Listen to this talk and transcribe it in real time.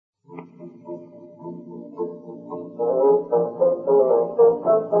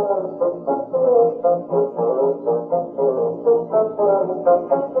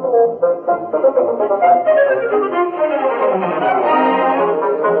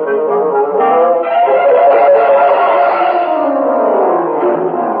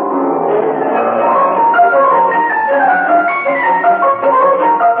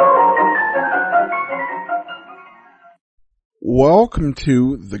Welcome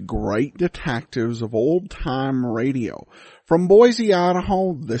to the Great Detectives of Old Time Radio. From Boise,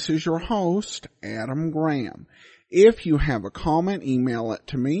 Idaho, this is your host, Adam Graham. If you have a comment, email it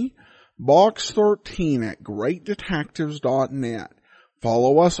to me, box13@greatdetectives.net.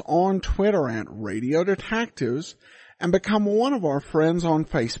 Follow us on Twitter at Radio Detectives and become one of our friends on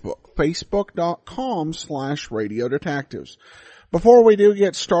Facebook, facebook.com/Radio Detectives. Before we do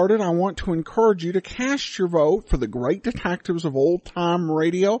get started, I want to encourage you to cast your vote for the Great Detectives of Old Time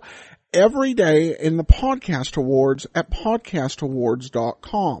Radio every day in the Podcast Awards at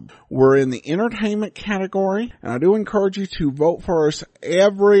podcastawards.com. We're in the entertainment category, and I do encourage you to vote for us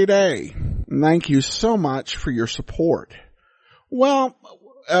every day. And thank you so much for your support. Well,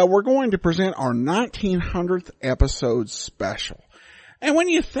 we're going to present our 1900th episode special. And when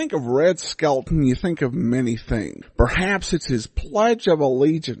you think of Red Skelton, you think of many things. Perhaps it's his Pledge of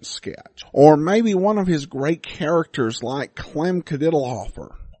Allegiance sketch, or maybe one of his great characters like Clem Kadiddlehofer,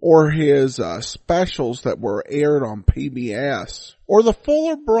 or his specials that were aired on PBS, or the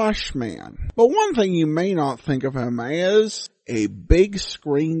Fuller Brush Man. But one thing you may not think of him as a big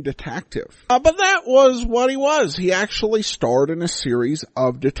screen detective. But that was what he was. He actually starred in a series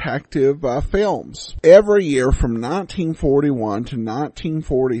of detective films. Every year from 1941 to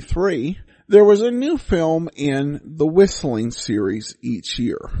 1943, there was a new film in the Whistling series each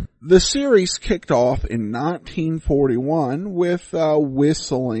year. The series kicked off in 1941 with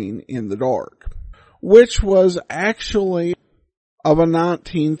Whistling in the Dark, which was actually of a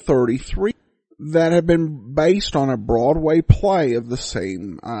 1933 that had been based on a Broadway play of the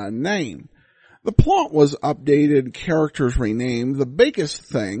same name. The plot was updated, characters renamed. The biggest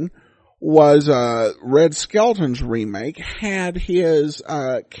thing was Red Skelton's remake had his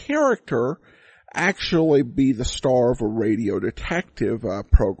character actually be the star of a radio detective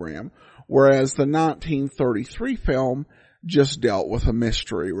program, whereas the 1933 film just dealt with a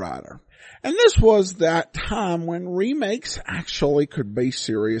mystery writer. And this was that time when remakes actually could be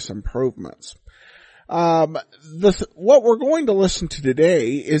serious improvements. What we're going to listen to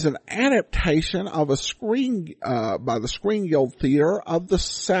today is an adaptation of a by the Screen Guild Theater of the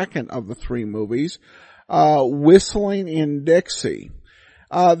second of the three movies, Whistling in Dixie.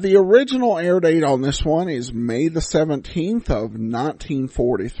 The original air date on this one is May the 17th of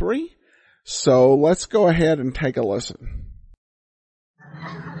 1943. So let's go ahead and take a listen.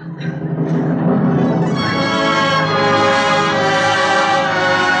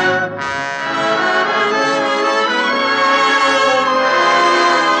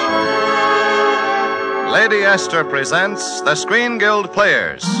 Lady Esther presents the Screen Guild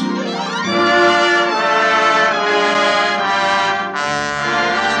Players.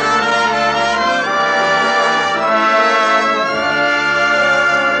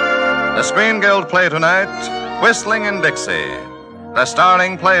 The Screen Guild play tonight, Whistling in Dixie. The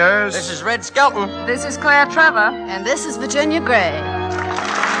starring players... This is Red Skelton. This is Claire Trevor. And this is Virginia Gray.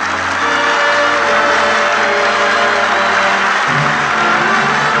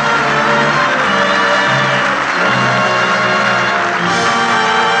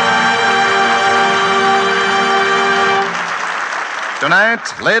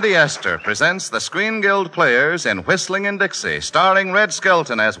 Tonight, Lady Esther presents the Screen Guild Players in Whistling in Dixie, starring Red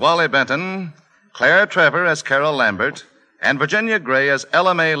Skelton as Wally Benton, Claire Trevor as Carol Lambert, and Virginia Gray as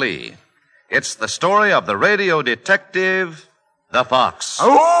Ella May Lee. It's the story of the radio detective, The Fox.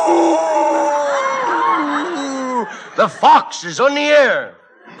 Oh! The Fox is on the air.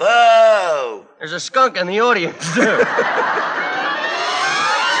 Whoa! There's a skunk in the audience, too.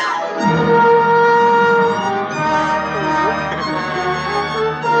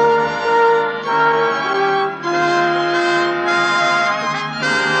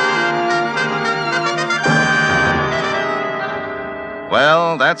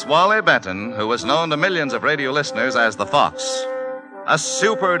 Well, that's Wally Benton, who was known to millions of radio listeners as the Fox. A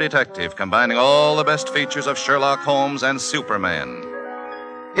super detective combining all the best features of Sherlock Holmes and Superman.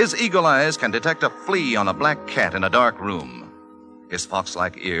 His eagle eyes can detect a flea on a black cat in a dark room. His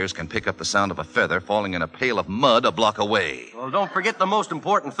fox-like ears can pick up the sound of a feather falling in a pail of mud a block away. Well, don't forget the most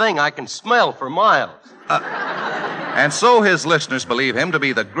important thing. I can smell for miles. And so his listeners believe him to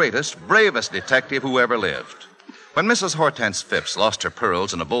be the greatest, bravest detective who ever lived. When Mrs. Hortense Phipps lost her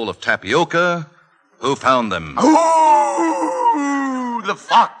pearls in a bowl of tapioca, who found them? Ooh, the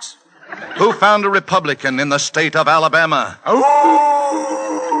Fox. Who found a Republican in the state of Alabama? Ooh,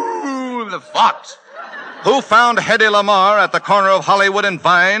 the Fox. Who found Hedy Lamarr at the corner of Hollywood and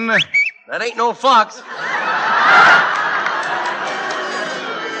Vine? That ain't no fox.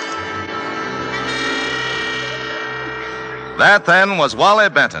 That, then, was Wally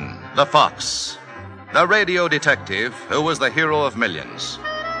Benton, the Fox. the radio detective who was the hero of millions.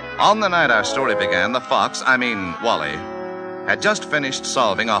 On the night our story began, Wally, had just finished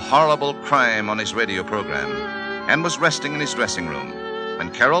solving a horrible crime on his radio program and was resting in his dressing room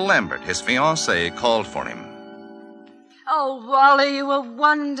when Carol Lambert, his fiancée, called for him. Oh, Wally, you were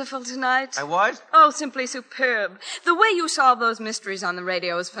wonderful tonight. I was? Oh, simply superb. The way you solve those mysteries on the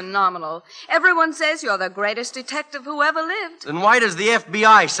radio is phenomenal. Everyone says you're the greatest detective who ever lived. Then why does the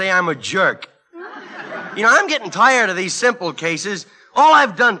FBI say I'm a jerk? You know, I'm getting tired of these simple cases. All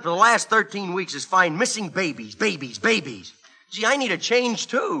I've done for the last 13 weeks is find missing babies. Gee, I need a change,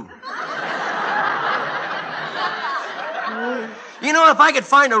 too. You know, if I could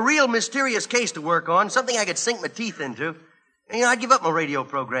find a real mysterious case to work on, something I could sink my teeth into, I'd give up my radio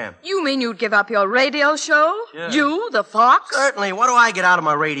program. You mean you'd give up your radio show? Yeah. You, the Fox? Certainly. What do I get out of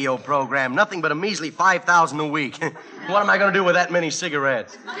my radio program? Nothing but a measly $5,000 a week. What am I going to do with that many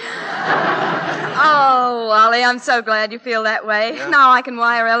cigarettes? Oh, Wally, I'm so glad you feel that way. Yeah. Now I can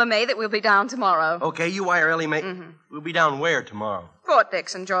wire Ella May that we'll be down tomorrow. Okay, you wire Ellie May. Mm-hmm. We'll be down where tomorrow? Fort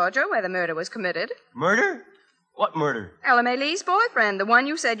Dixon, Georgia, where the murder was committed. Murder? What murder? Ella May Lee's boyfriend, the one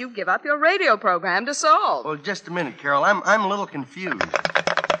you said you'd give up your radio program to solve. Well, just a minute, Carol. I'm a little confused.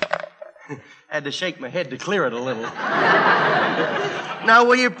 Had to shake my head to clear it a little. Now,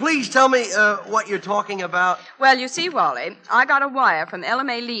 will you please tell me what you're talking about? Well, you see, Wally, I got a wire from Ella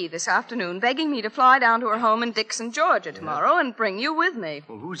May Lee this afternoon begging me to fly down to her home in Dixon, Georgia tomorrow and bring you with me.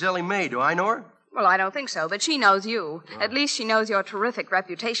 Well, who's Ellie Mae? Do I know her? Well, I don't think so, but she knows you. Oh. At least she knows your terrific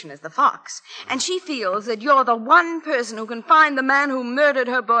reputation as the Fox. And she feels that you're the one person who can find the man who murdered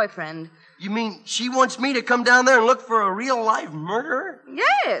her boyfriend. You mean she wants me to come down there and look for a real-life murderer?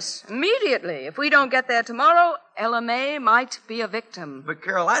 Yes, immediately. If we don't get there tomorrow, Ella May might be a victim. But,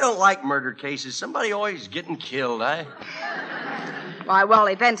 Carol, I don't like murder cases. Somebody always getting killed, Why,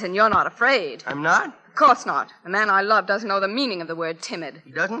 Wally Benton, you're not afraid. I'm not? Of course not. The man I love doesn't know the meaning of the word timid.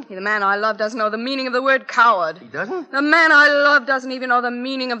 He doesn't? The man I love doesn't know the meaning of the word coward. He doesn't? The man I love doesn't even know the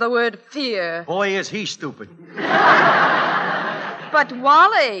meaning of the word fear. Boy, is he stupid. But,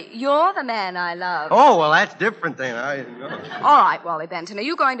 Wally, you're the man I love. Oh, well, that's different then. All right, Wally Benton, are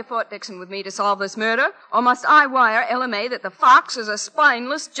you going to Fort Dixon with me to solve this murder? Or must I wire Ella May that the Fox is a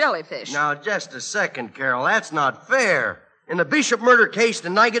spineless jellyfish? Now, just a second, Carol. That's not fair. In the Bishop murder case,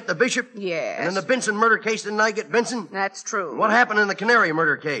 didn't I get the Bishop? Yes. And in the Benson murder case, didn't I get Benson? That's true. What happened in the Canary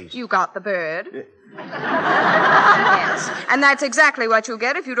murder case? You got the bird. Yes. And that's exactly what you'll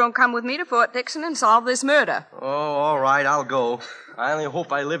get if you don't come with me to Fort Dixon and solve this murder. Oh, all right, I'll go. I only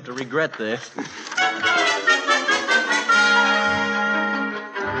hope I live to regret this.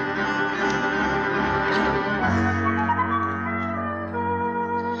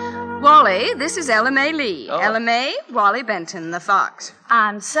 Wally, this is Ella May Lee. Oh. Ella May, Wally Benton, the Fox.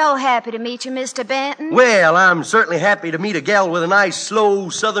 I'm so happy to meet you, Mr. Benton. Well, I'm certainly happy to meet a gal with a nice, slow,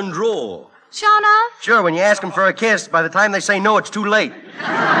 southern drawl. Sure enough? Sure, when you ask them for a kiss, by the time they say no, it's too late.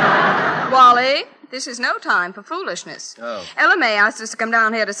 Wally, this is no time for foolishness. Oh. Ella May asked us to come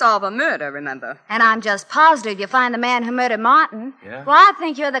down here to solve a murder, remember? And I'm just positive you'll find the man who murdered Martin. Yeah? Well, I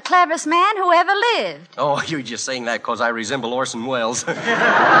think you're the cleverest man who ever lived. Oh, you're just saying that because I resemble Orson Welles.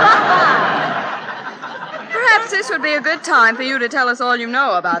 Perhaps this would be a good time for you to tell us all you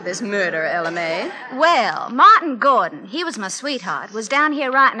know about this murder, Ella May. Well, Martin Gordon, he was my sweetheart, was down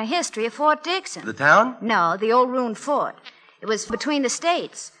here writing a history of Fort Dixon. The town? No, the old ruined fort. It was between the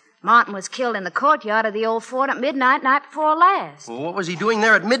states. Martin was killed in the courtyard of the old fort at midnight, night before last. Well, what was he doing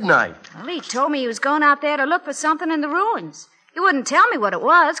there at midnight? Well, he told me he was going out there to look for something in the ruins. He wouldn't tell me what it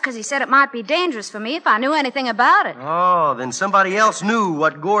was, because he said it might be dangerous for me if I knew anything about it. Oh, then somebody else knew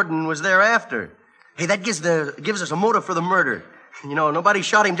what Gordon was there after. Hey, that gives us a motive for the murder. You know, nobody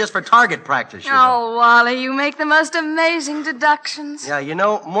shot him just for target practice. Oh, Wally, you make the most amazing deductions. Yeah, you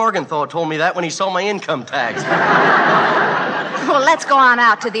know, Morgenthau told me that when he saw my income tax. Well, let's go on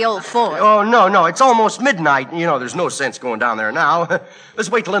out to the old fort. Oh, no, it's almost midnight. You know, there's no sense going down there now. Let's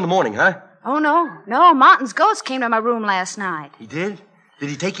wait till in the morning, huh? Oh, no, Martin's ghost came to my room last night. He did? Did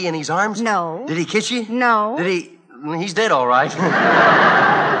he take you in his arms? No. Did he kiss you? No. Did he... He's dead, all right.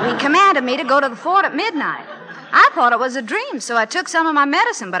 He commanded me to go to the fort at midnight. I thought it was a dream, so I took some of my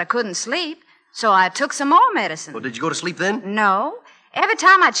medicine, but I couldn't sleep. So I took some more medicine. Well, did you go to sleep then? No. Every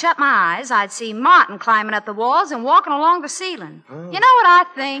time I'd shut my eyes, I'd see Martin climbing up the walls and walking along the ceiling. Oh. You know what I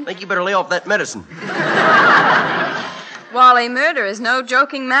think? I think you better lay off that medicine. Wally, murder is no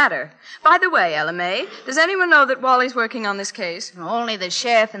joking matter. By the way, Ella May, does anyone know that Wally's working on this case? Only the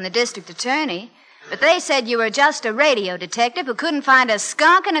sheriff and the district attorney. But they said you were just a radio detective who couldn't find a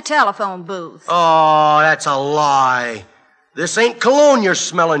skunk in a telephone booth. Oh, that's a lie. This ain't cologne you're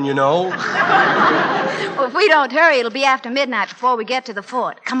smelling, you know. Well, if we don't hurry, it'll be after midnight before we get to the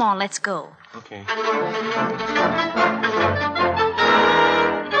fort. Come on, let's go. Okay.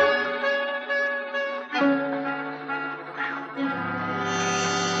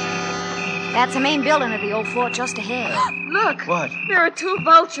 That's the main building of the old fort just ahead. Look. What? There are 2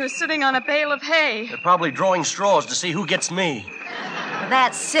 vultures sitting on a bale of hay. They're probably drawing straws to see who gets me.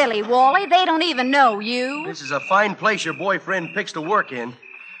 That's silly, Wally. They don't even know you. This is a fine place your boyfriend picks to work in.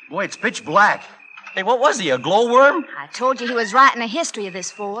 Boy, it's pitch black. Hey, what was he, a glowworm? I told you he was writing a history of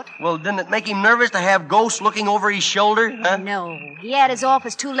this fort. Well, didn't it make him nervous to have ghosts looking over his shoulder? Huh? No. He had his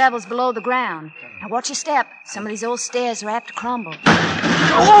office 2 levels below the ground. Now watch your step. Some of these old stairs are apt to crumble.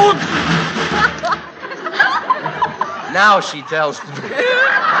 Oh! Now she tells me.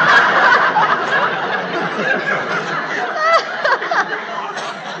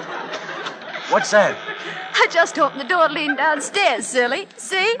 What's that? I just opened the door to lean downstairs, silly.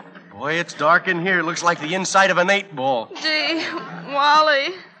 See? Boy, it's dark in here. Looks like the inside of an 8-ball. Gee,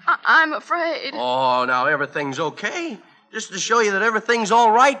 Wally, I'm afraid. Oh, now everything's okay. Just to show you that everything's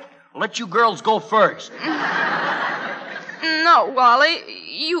all right, I'll let you girls go first. No, Wally,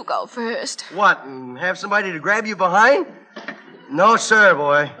 you go first. What, and have somebody to grab you behind? No, sir,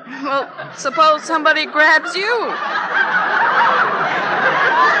 boy. Well, suppose somebody grabs you.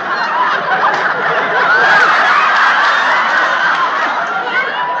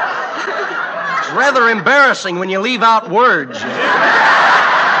 It's rather embarrassing when you leave out words.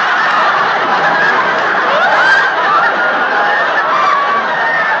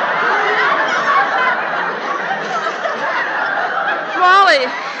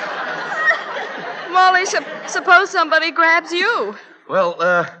 Wally, suppose somebody grabs you. Well,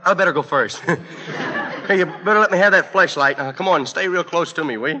 I better go first. Hey, you better let me have that flashlight. Now, come on, stay real close to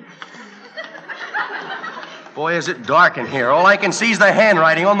me, will you? Boy, is it dark in here. All I can see is the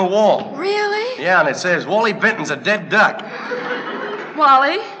handwriting on the wall. Really? Yeah, and it says, Wally Benton's a dead duck.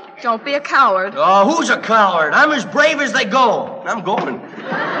 Wally, don't be a coward. Oh, who's a coward? I'm as brave as they go. I'm going.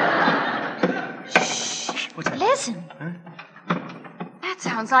 Shh. What's that? Listen. Huh? That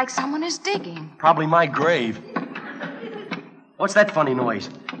sounds like someone is digging. Probably my grave. What's that funny noise?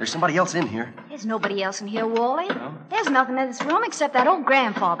 There's somebody else in here. There's nobody else in here, Wally. No? There's nothing in this room except that old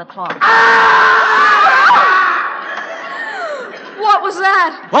grandfather clock. What was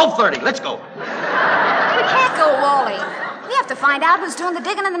that? 12:30. Let's go. We can't go, Wally. We have to find out who's doing the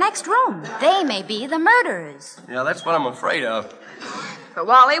digging in the next room. They may be the murderers. Yeah, that's what I'm afraid of. But,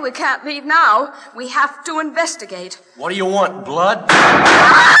 Wally, we can't leave now. We have to investigate. What do you want, blood?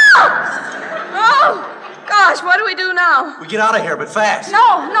 Oh! Gosh, what do we do now? We get out of here, but fast.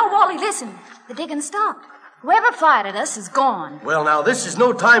 No, Wally, listen. The digging stopped. Whoever fired at us is gone. Well, now, this is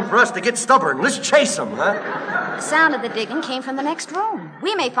no time for us to get stubborn. Let's chase them, huh? The sound of the digging came from the next room.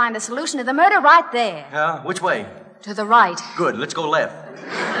 We may find the solution to the murder right there. Yeah? Which way? To the right. Good. Let's go left.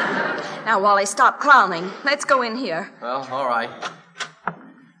 Now, Wally, stop clowning. Let's go in here. Well, all right.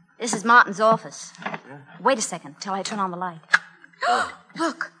 This is Martin's office. Yeah. Wait a second till I turn on the light.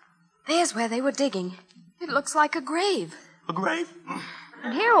 Look, there's where they were digging. It looks like a grave. A grave?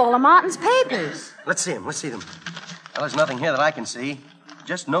 And here are all of Martin's papers. Let's see them. Well, there's nothing here that I can see.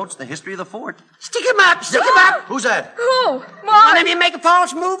 Just notes the history of the fort. Stick him up! Who's that? Who? One Why? of you make a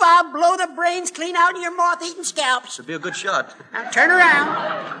false move, I'll blow the brains clean out of your moth-eating scalps. Should be a good shot. Now turn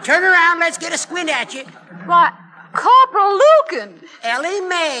around, let's get a squint at you. Why, Corporal Lucan. Ellie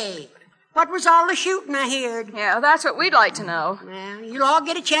Mae. What was all the shooting I heard? Yeah, that's what we'd like to know. Well, you'll all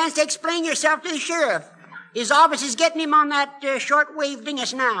get a chance to explain yourself to the sheriff. His office is getting him on that shortwave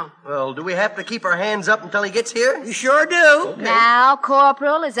dingus now. Well, do we have to keep our hands up until he gets here? You sure do. Okay. Now,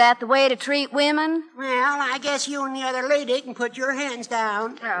 Corporal, is that the way to treat women? Well, I guess you and the other lady can put your hands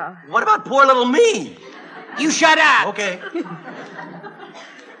down. Oh. What about poor little me? You shut up. Okay.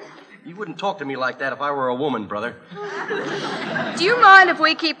 You wouldn't talk to me like that if I were a woman, brother. Do you mind if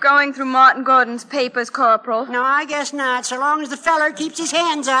we keep going through Martin Gordon's papers, Corporal? No, I guess not, so long as the feller keeps his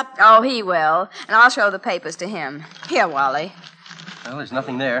hands up. Oh, he will. And I'll show the papers to him. Here, Wally. Well, there's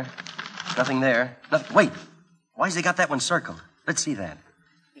nothing there. Wait. Why's he got that one circled? Let's see that.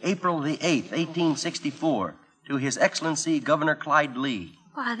 April the 8th, 1864. To His Excellency Governor Clyde Lee.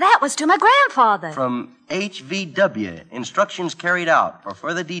 Why, that was to my grandfather. From HVW. Instructions carried out. For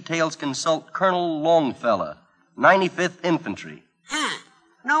further details, consult Colonel Longfellow, 95th Infantry. Huh.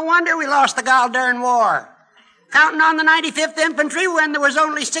 No wonder we lost the gall-darn war. Counting on the 95th Infantry when there was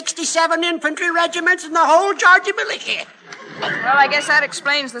only 67 infantry regiments in the whole Georgia militia. Well, I guess that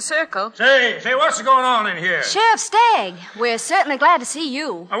explains the circle. Say, what's going on in here? Sheriff Stagg, we're certainly glad to see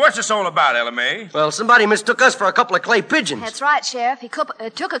you. Now, what's this all about, Ella May? Well, somebody mistook us for a couple of clay pigeons. That's right, Sheriff. He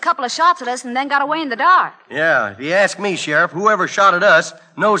took a couple of shots at us and then got away in the dark. Yeah, if you ask me, Sheriff, whoever shot at us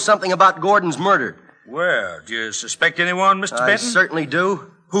knows something about Gordon's murder. Well, do you suspect anyone, Mr. Benton? I certainly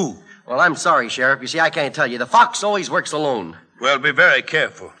do. Who? Well, I'm sorry, Sheriff. You see, I can't tell you. The fox always works alone. Well, be very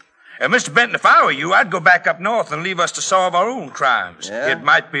careful. Mr. Benton, if I were you, I'd go back up north and leave us to solve our own crimes. Yeah? It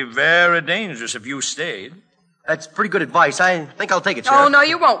might be very dangerous if you stayed. That's pretty good advice. I think I'll take it, Sheriff. Oh, no,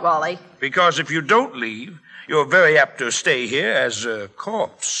 you won't, Wally. Because if you don't leave, you're very apt to stay here as a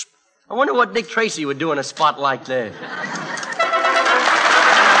corpse. I wonder what Dick Tracy would do in a spot like that.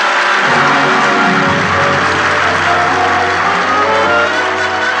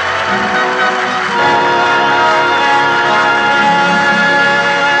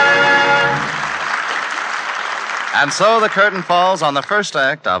 And so the curtain falls on the first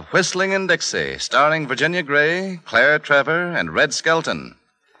act of Whistling in Dixie, starring Virginia Gray, Claire Trevor, and Red Skelton.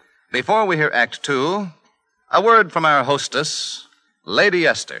 Before we hear Act 2, a word from our hostess, Lady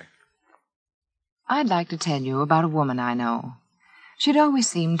Esther. I'd like to tell you about a woman I know. She'd always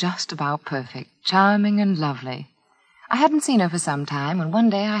seemed just about perfect, charming and lovely. I hadn't seen her for some time, and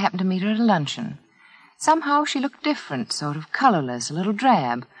one day I happened to meet her at a luncheon. Somehow she looked different, sort of colorless, a little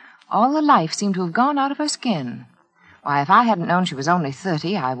drab. All the life seemed to have gone out of her skin. Why, if I hadn't known she was only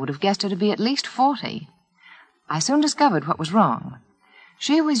 30, I would have guessed her to be at least 40. I soon discovered what was wrong.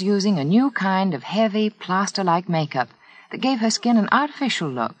 She was using a new kind of heavy, plaster-like makeup that gave her skin an artificial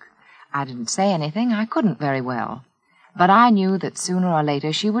look. I didn't say anything. I couldn't very well. But I knew that sooner or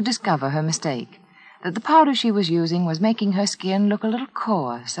later she would discover her mistake, that the powder she was using was making her skin look a little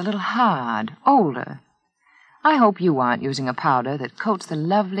coarse, a little hard, older. I hope you aren't using a powder that coats the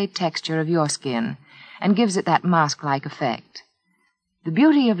lovely texture of your skin and gives it that mask-like effect. The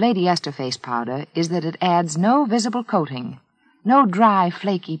beauty of Lady Esther face powder is that it adds no visible coating, no dry,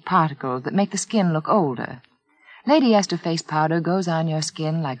 flaky particles that make the skin look older. Lady Esther face powder goes on your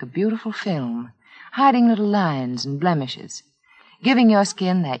skin like a beautiful film, hiding little lines and blemishes, giving your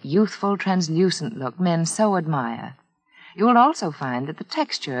skin that youthful, translucent look men so admire. You will also find that the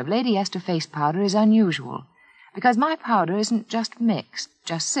texture of Lady Esther face powder is unusual, because my powder isn't just mixed,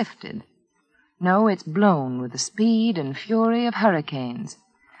 just sifted. No, it's blown with the speed and fury of hurricanes.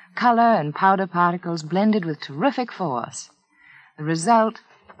 Color and powder particles blended with terrific force. The result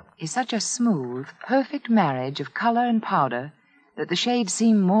is such a smooth, perfect marriage of color and powder that the shades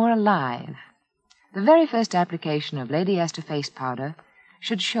seem more alive. The very first application of Lady Esther face powder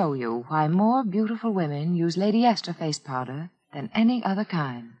should show you why more beautiful women use Lady Esther face powder than any other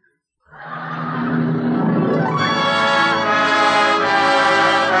kind.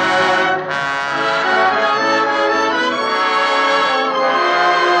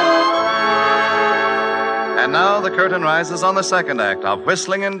 And now the curtain rises on the second act of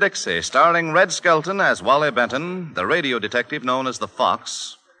Whistling in Dixie, starring Red Skelton as Wally Benton, the radio detective known as the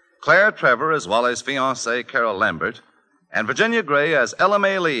Fox, Claire Trevor as Wally's fiancée, Carol Lambert, and Virginia Gray as Ella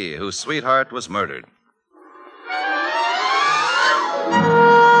May Lee, whose sweetheart was murdered.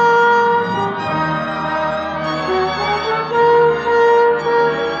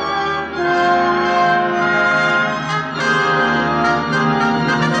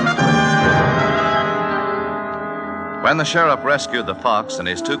 When the sheriff rescued the Fox and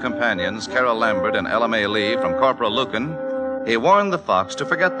his two companions, Carol Lambert and Ella May Lee, from Corporal Lucan, he warned the Fox to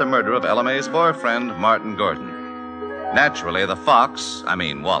forget the murder of Ella May's boyfriend, Martin Gordon. Naturally, the Fox,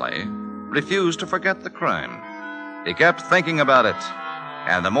 Wally, refused to forget the crime. He kept thinking about it,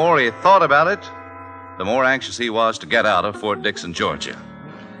 and the more he thought about it, the more anxious he was to get out of Fort Dixon, Georgia.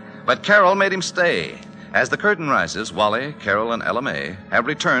 But Carol made him stay. As the curtain rises, Wally, Carol, and Ella May have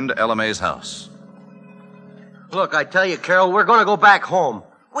returned to Ella May's house. Look, I tell you, Carol, we're going to go back home.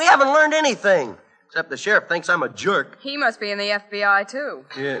 We haven't learned anything. Except the sheriff thinks I'm a jerk. He must be in the FBI, too.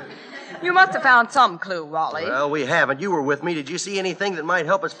 Yeah. You must have found some clue, Wally. Well, we haven't. You were with me. Did you see anything that might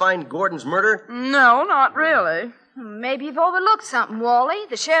help us find Gordon's murder? No, not really. Maybe you've overlooked something, Wally.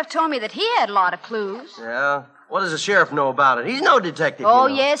 The sheriff told me that he had a lot of clues. Yeah? What does the sheriff know about it? He's no detective. Oh,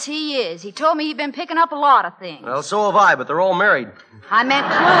 you know. yes, he is. He told me he'd been picking up a lot of things. Well, so have I, but they're all married. I meant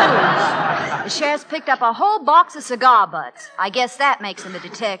clues. The sheriff's picked up a whole box of cigar butts. I guess that makes him a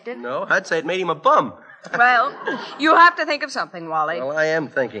detective. No, I'd say it made him a bum. Well, you have to think of something, Wally. Well, I am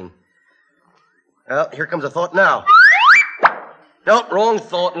thinking. Well, here comes a thought now. Nope, wrong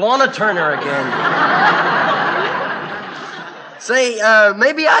thought. Lorna Turner again. Say,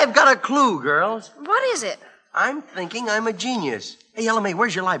 maybe I've got a clue, girls. What is it? I'm thinking I'm a genius. Hey, Ella May,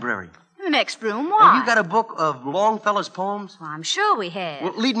 where's your library? next room. Why? Have you got a book of Longfellow's poems? Well, I'm sure we have.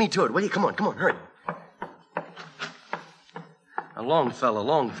 Well, lead me to it, will you? Come on, hurry. A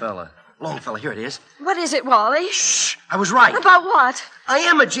Longfellow, here it is. What is it, Wally? Shh, I was right. About what? I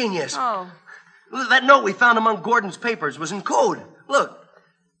am a genius. Oh. That note we found among Gordon's papers was in code. Look,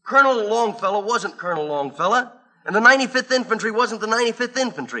 Colonel Longfellow wasn't Colonel Longfellow, and the 95th Infantry wasn't the 95th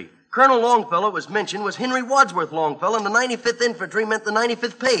Infantry. Colonel Longfellow was mentioned was Henry Wadsworth Longfellow, and the 95th Infantry meant the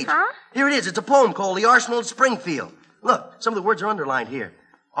 95th page. Huh? Here it is. It's a poem called The Arsenal at Springfield. Look, some of the words are underlined here.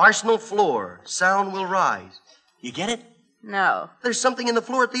 Arsenal floor, sound will rise. You get it? No. There's something in the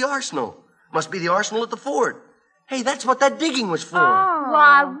floor at the arsenal. Must be the arsenal at the fort. Hey, that's what that digging was for. Oh.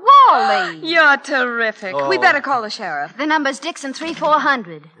 Why, Wally. You're terrific. Oh. We better call the sheriff. The number's Dixon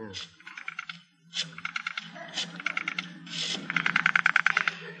 3400.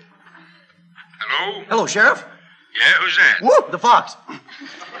 Hello? Hello, Sheriff. Yeah, who's that? Whoop, the Fox.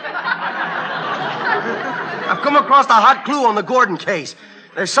 I've come across a hot clue on the Gordon case.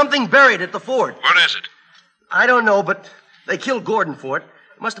 There's something buried at the fort. What is it? I don't know, but they killed Gordon for it.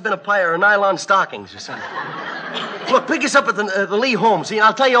 It must have been a pair of nylon stockings or something. Look, pick us up at the Lee home. See,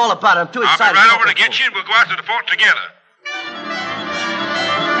 I'll tell you all about it. I'm too excited. I'll be right over to get you, and we'll go out to the fort together.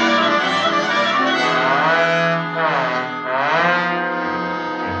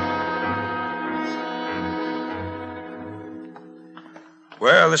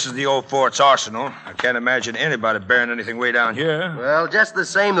 Well, this is the old fort's arsenal. I can't imagine anybody burying anything way down here. Well, just the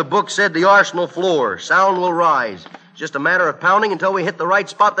same, the book said the arsenal floor. Sound will rise. Just a matter of pounding until we hit the right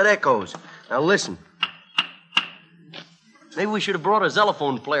spot that echoes. Now, listen. Maybe we should have brought a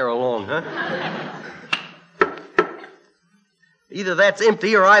xylophone player along, huh? Either that's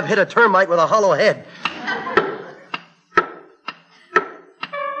empty or I've hit a termite with a hollow head.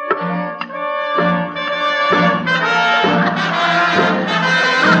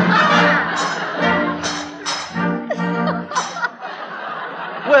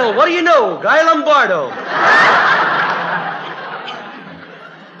 Well, what do you know? Guy Lombardo.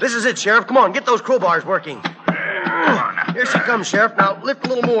 This is it, Sheriff. Come on, get those crowbars working. Here she comes, Sheriff. Now, lift a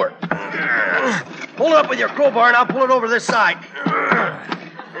little more. Hold it up with your crowbar, and I'll pull it over this side.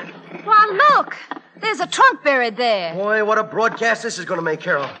 Why, look. There's a trunk buried there. Boy, what a broadcast this is going to make,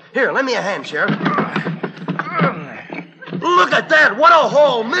 Carol. Here, lend me a hand, Sheriff. Look at that. What a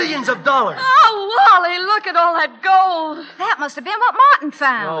haul. Millions of dollars. Oh, Wally, look at all that gold. That must have been what Martin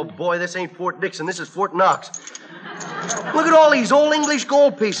found. Oh, boy, this ain't Fort Dixon. This is Fort Knox. Look at all these old English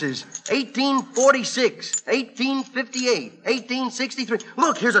gold pieces. 1846, 1858, 1863.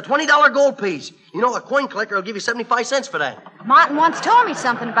 Look, here's a $20 gold piece. You know, a coin collector will give you 75 cents for that. Martin once told me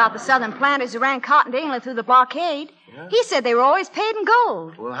something about the southern planters who ran cotton to England through the blockade. Yeah? He said they were always paid in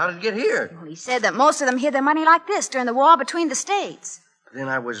gold. Well, how did it get here? Well, he said that most of them hid their money like this during the war between the states. Then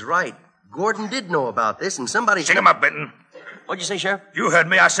I was right. Gordon did know about this, and somebody... Stick 'em up, Benton. What'd you say, Sheriff? You heard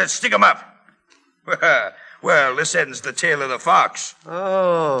me. I said stick 'em up. Well, this ends the tale of the fox.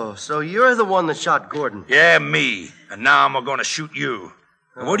 Oh, so you're the one that shot Gordon. Yeah, me. And now I'm going to shoot you.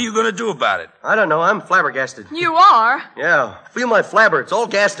 Oh. What are you going to do about it? I don't know. I'm flabbergasted. You are? Yeah. Feel my flabber. It's all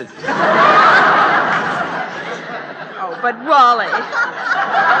gasted. Oh, but Wally.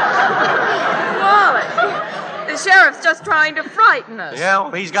 Wally. The sheriff's just trying to frighten us. Yeah,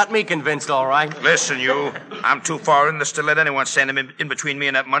 well, he's got me convinced, all right. Listen, you. I'm too far in this to let anyone stand in between me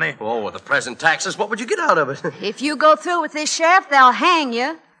and that money. Oh, with the present taxes, what would you get out of it? If you go through with this, Sheriff, they'll hang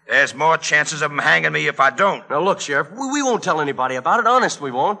you. There's more chances of them hanging me if I don't. Now, look, Sheriff, we won't tell anybody about it. Honest,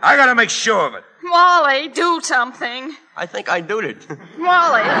 we won't. I gotta make sure of it. Wally, do something. I think I do it.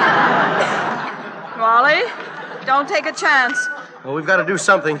 Wally. Wally, don't take a chance. Well, we've got to do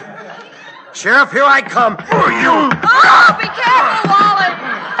something. Sheriff, here I come. Oh, be careful, Wally.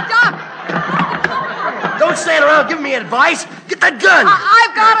 Duck. Don't stand around giving me advice. Get that gun.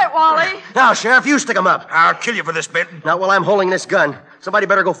 I've got it, Wally. Now, Sheriff, you stick 'em up. I'll kill you for this, Benton. Not while I'm holding this gun. Somebody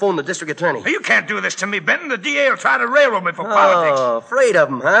better go phone the district attorney. You can't do this to me, Benton. The DA will try to railroad me for politics. Oh, afraid of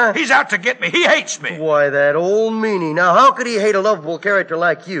him, huh? He's out to get me. He hates me. Why, that old meanie. Now, how could he hate a lovable character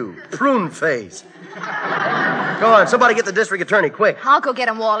like you? Prune face. Go on, somebody get the district attorney, quick. I'll go get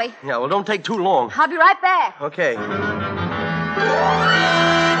him, Wally. Yeah, well, don't take too long. I'll be right back. Okay.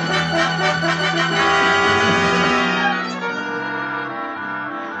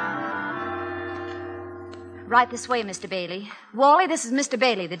 Right this way, Mr. Bailey. Wally, this is Mr.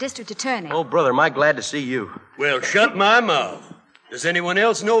 Bailey, the district attorney. Oh, brother, am I glad to see you. Well, shut my mouth. Does anyone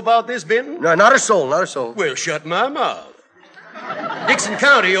else know about this, Benton? No, not a soul, not a soul. Well, shut my mouth. Dixon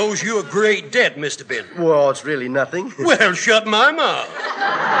County owes you a great debt, Mr. Benton. Well, it's really nothing. Well, shut my mouth.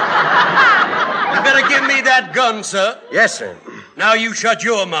 You better give me that gun, sir. Yes, sir. Now you shut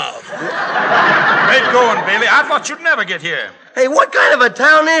your mouth. Great going, Bailey. I thought you'd never get here. Hey, what kind of a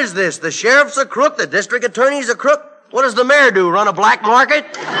town is this? The sheriff's a crook, the district attorney's a crook. What does the mayor do, run a black market?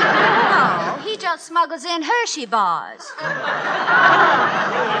 Oh, he just smuggles in Hershey bars.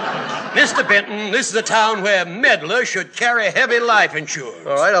 Mr. Benton, this is a town where meddlers should carry heavy life insurance.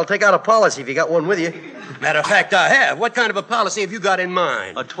 All right, I'll take out a policy if you got one with you. Matter of fact, I have. What kind of a policy have you got in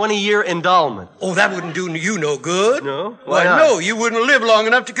mind? A 20-year endowment. Oh, that wouldn't do you no good. No? Why, Why not? no, you wouldn't live long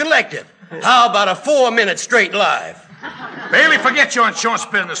enough to collect it. How about a 4-minute straight life? Bailey, forget your insurance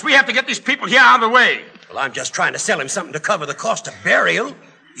business. We have to get these people here out of the way. Well, I'm just trying to sell him something to cover the cost of burial.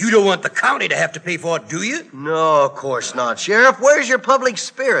 You don't want the county to have to pay for it, do you? No, of course not. Sheriff, where's your public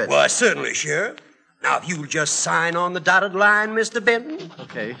spirit? Why, certainly, Sheriff. Now, if you'll just sign on the dotted line, Mr. Benton.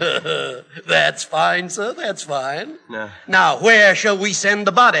 Okay. That's fine, sir. That's fine. No. Now, where shall we send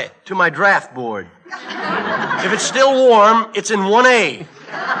the body? To my draft board. If it's still warm, it's in 1A.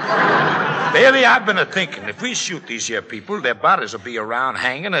 Bailey, I've been a-thinking. If we shoot these here people, their bodies will be around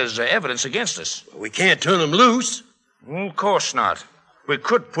hanging as evidence against us. We can't turn them loose. Of course not. We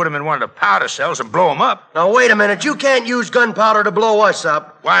could put them in one of the powder cells and blow them up. Now, wait a minute. You can't use gunpowder to blow us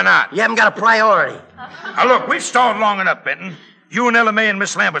up. Why not? You haven't got a priority. Now, look, we've stalled long enough, Benton. You and Ella May and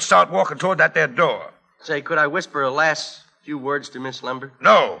Miss Lambert start walking toward that there door. Say, could I whisper a last few words to Miss Lambert?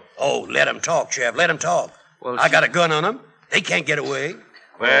 No. Oh, let them talk, Sheriff. Let them talk. Well, I got a gun on them. They can't get away.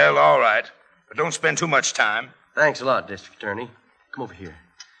 Well, all right. But don't spend too much time. Thanks a lot, District Attorney. Come over here.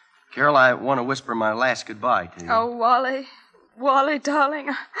 Carol, I want to whisper my last goodbye to you. Oh, Wally. Wally, darling.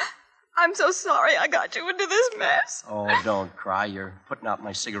 I'm so sorry I got you into this mess. Oh, don't cry. You're putting out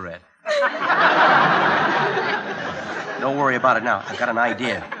my cigarette. Don't worry about it now. I've got an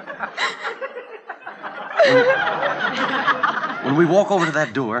idea. When we walk over to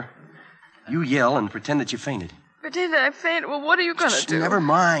that door, you yell and pretend that you fainted. Pretend I fainted. Well, what are you going to do? Never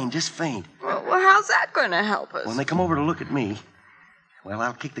mind. Just faint. Well, how's that going to help us? When they come over to look at me, well,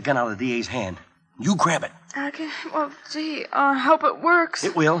 I'll kick the gun out of the DA's hand. You grab it. Okay. Well, gee, I hope it works.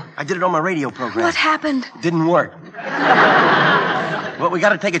 It will. I did it on my radio program. What happened? It didn't work. Well, we got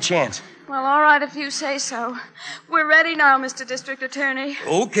to take a chance. Well, all right, if you say so. We're ready now, Mr. District Attorney.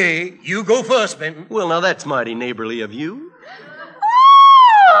 Okay, you go first, Benton. Well, now that's mighty neighborly of you.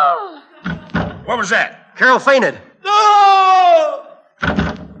 Oh! What was that? Carol fainted. No!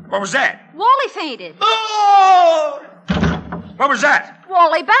 What was that? Wally fainted. No! What was that?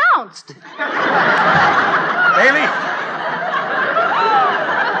 Wally bounced. Bailey?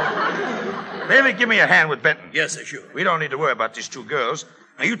 Bailey, give me a hand with Benton. Yes, sir, sure. We don't need to worry about these two girls.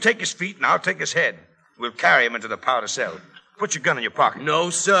 Now, you take his feet and I'll take his head. We'll carry him into the powder cell. Put your gun in your pocket.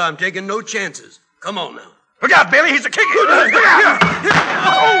 No, sir, I'm taking no chances. Come on now. Look out, Bailey, he's a kicker. Look out!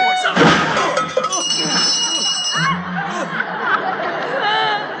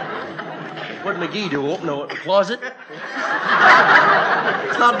 What'd McGee do? Open a closet?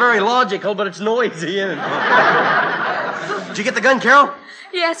 It's not very logical, but it's noisy, isn't it? Did you get the gun, Carol?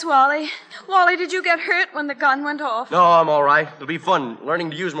 Yes, Wally. Wally, did you get hurt when the gun went off? No, I'm all right. It'll be fun learning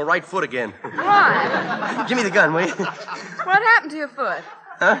to use my right foot again. Why? Give me the gun, will you? What happened to your foot?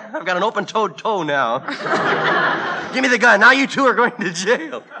 Huh? I've got an open-toed toe now. Give me the gun. Now you two are going to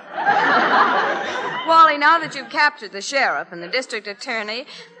jail. Wally, now that you've captured the sheriff and the district attorney,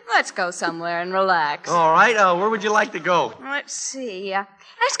 let's go somewhere and relax. All right. Where would you like to go? Let's see.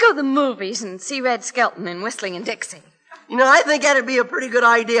 Let's go to the movies and see Red Skelton in Whistling and Dixie. You know, I think that'd be a pretty good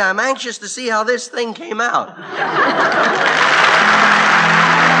idea. I'm anxious to see how this thing came out.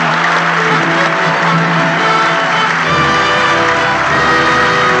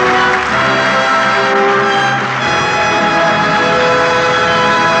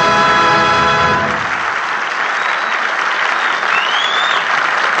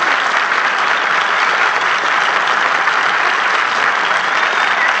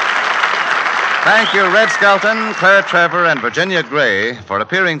 Thank you, Red Skelton, Claire Trevor, and Virginia Gray for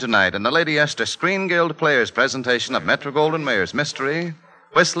appearing tonight in the Lady Esther Screen Guild Players presentation of Metro-Goldwyn-Mayer's mystery,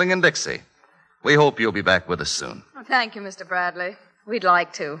 Whistling in Dixie. We hope you'll be back with us soon. Well, thank you, Mr. Bradley. We'd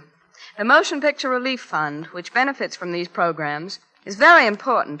like to. The Motion Picture Relief Fund, which benefits from these programs, is very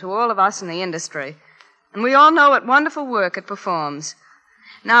important to all of us in the industry, and we all know what wonderful work it performs.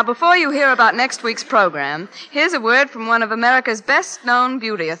 Now, before you hear about next week's program, here's a word from one of America's best-known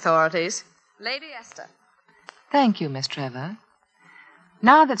beauty authorities, Lady Esther. Thank you, Miss Trevor.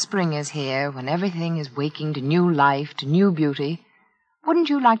 Now that spring is here, when everything is waking to new life, to new beauty, wouldn't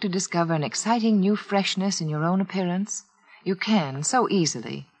you like to discover an exciting new freshness in your own appearance? You can, so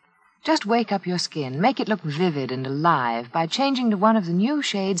easily. Just wake up your skin, make it look vivid and alive by changing to one of the new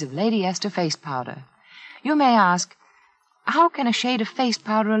shades of Lady Esther face powder. You may ask, how can a shade of face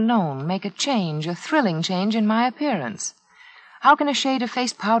powder alone make a change, a thrilling change in my appearance? How can a shade of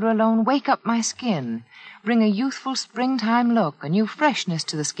face powder alone wake up my skin, bring a youthful springtime look, a new freshness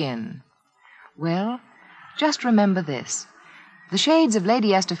to the skin? Well, just remember this. The shades of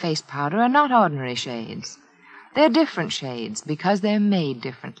Lady Esther face powder are not ordinary shades. They're different shades because they're made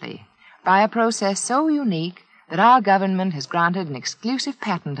differently by a process so unique that our government has granted an exclusive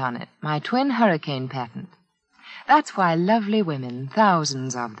patent on it, my twin hurricane patent. That's why lovely women,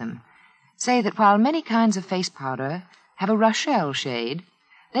 thousands of them, say that while many kinds of face powder have a Rochelle shade,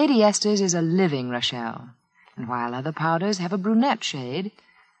 Lady Esther's is a living Rochelle. And while other powders have a brunette shade,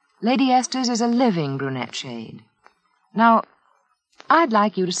 Lady Esther's is a living brunette shade. Now, I'd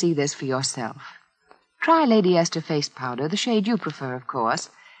like you to see this for yourself. Try Lady Esther face powder, the shade you prefer, of course,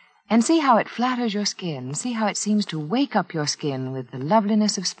 and see how it flatters your skin, see how it seems to wake up your skin with the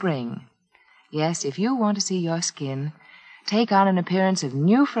loveliness of spring. Yes, if you want to see your skin take on an appearance of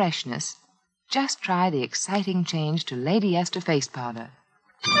new freshness, just try the exciting change to Lady Esther face powder.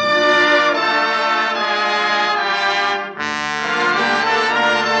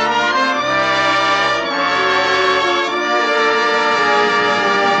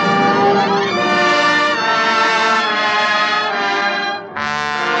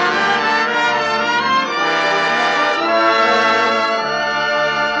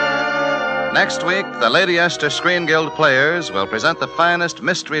 Next week, the Lady Esther Screen Guild players will present the finest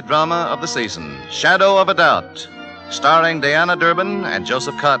mystery drama of the season, Shadow of a Doubt, starring Diana Durbin and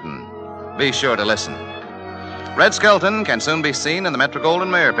Joseph Cotton. Be sure to listen. Red Skelton can soon be seen in the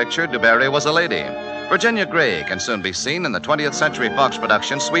Metro-Goldwyn-Mayer picture, DuBarry Was a Lady. Virginia Gray can soon be seen in the 20th Century Fox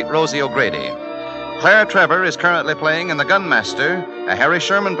production, Sweet Rosie O'Grady. Claire Trevor is currently playing in The Gunmaster, a Harry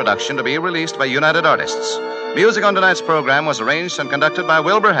Sherman production to be released by United Artists. Music on tonight's program was arranged and conducted by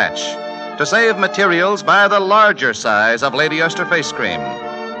Wilbur Hatch. To save materials, buy the larger size of Lady Esther face cream.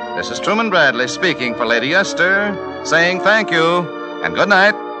 This is Truman Bradley speaking for Lady Esther, saying thank you and good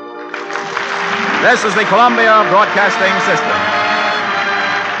night. This is the Columbia Broadcasting System.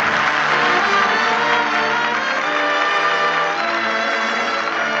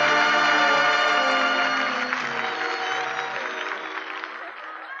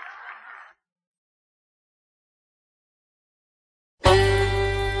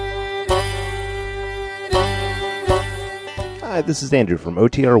 Hi, this is Andrew from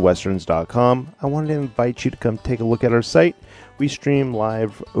OTRWesterns.com. I wanted to invite you to come take a look at our site. We stream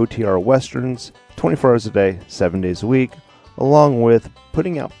live OTR Westerns 24 hours a day, 7 days a week, along with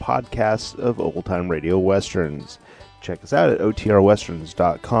putting out podcasts of old-time radio westerns. Check us out at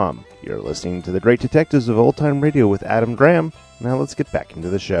OTRWesterns.com. You're listening to The Great Detectives of Old-Time Radio with Adam Graham. Now let's get back into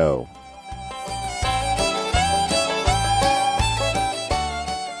the show.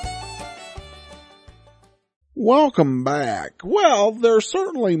 Welcome back. Well, there are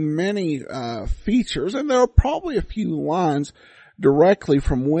certainly many features, and there are probably a few lines directly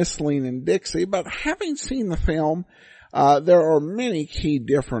from Whistling and Dixie, but having seen the film, there are many key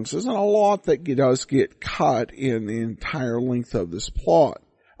differences and a lot that does get cut in the entire length of this plot.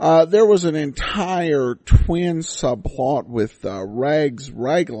 There was an entire twin subplot with Rags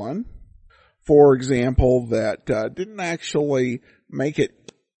Raglan, for example, that didn't actually make it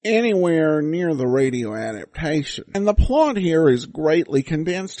anywhere near the radio adaptation. And the plot here is greatly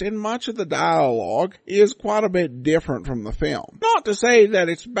condensed, and much of the dialogue is quite a bit different from the film. Not to say that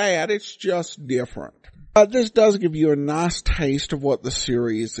it's bad, it's just different. But this does give you a nice taste of what the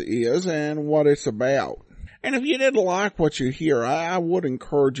series is and what it's about. And if you didn't like what you hear, I would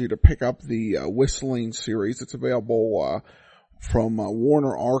encourage you to pick up the Whistling series. It's available from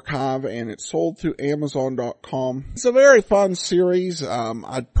Warner Archive, and it's sold through Amazon.com. It's a very fun series.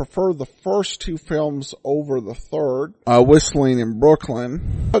 I'd prefer the first two films over the third, Whistling in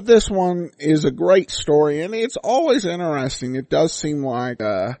Brooklyn. But this one is a great story, and it's always interesting. It does seem like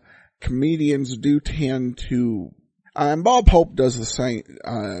comedians do tend to, and Bob Hope does the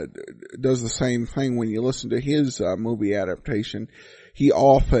same thing when you listen to his movie adaptation. He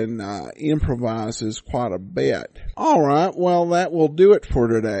often improvises quite a bit. Alright, well that will do it for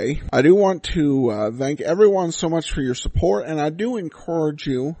today. I do want to thank everyone so much for your support, and I do encourage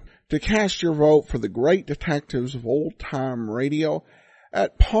you to cast your vote for the Great Detectives of Old Time Radio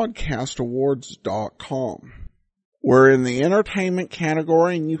at podcastawards.com. We're in the entertainment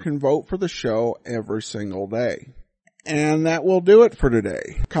category, and you can vote for the show every single day. And that will do it for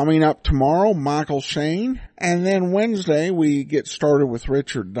today. Coming up tomorrow, Michael Shane. And then Wednesday, we get started with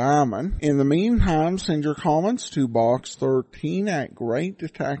Richard Diamond. In the meantime, send your comments to box 13 at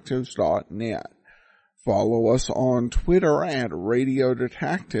greatdetectives.net. Follow us on Twitter at Radio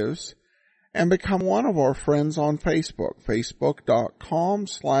Detectives. and become one of our friends on Facebook,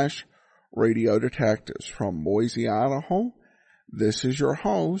 facebook.com/Radio Detectives. From Boise, Idaho, this is your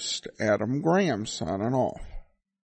host, Adam Graham, signing off.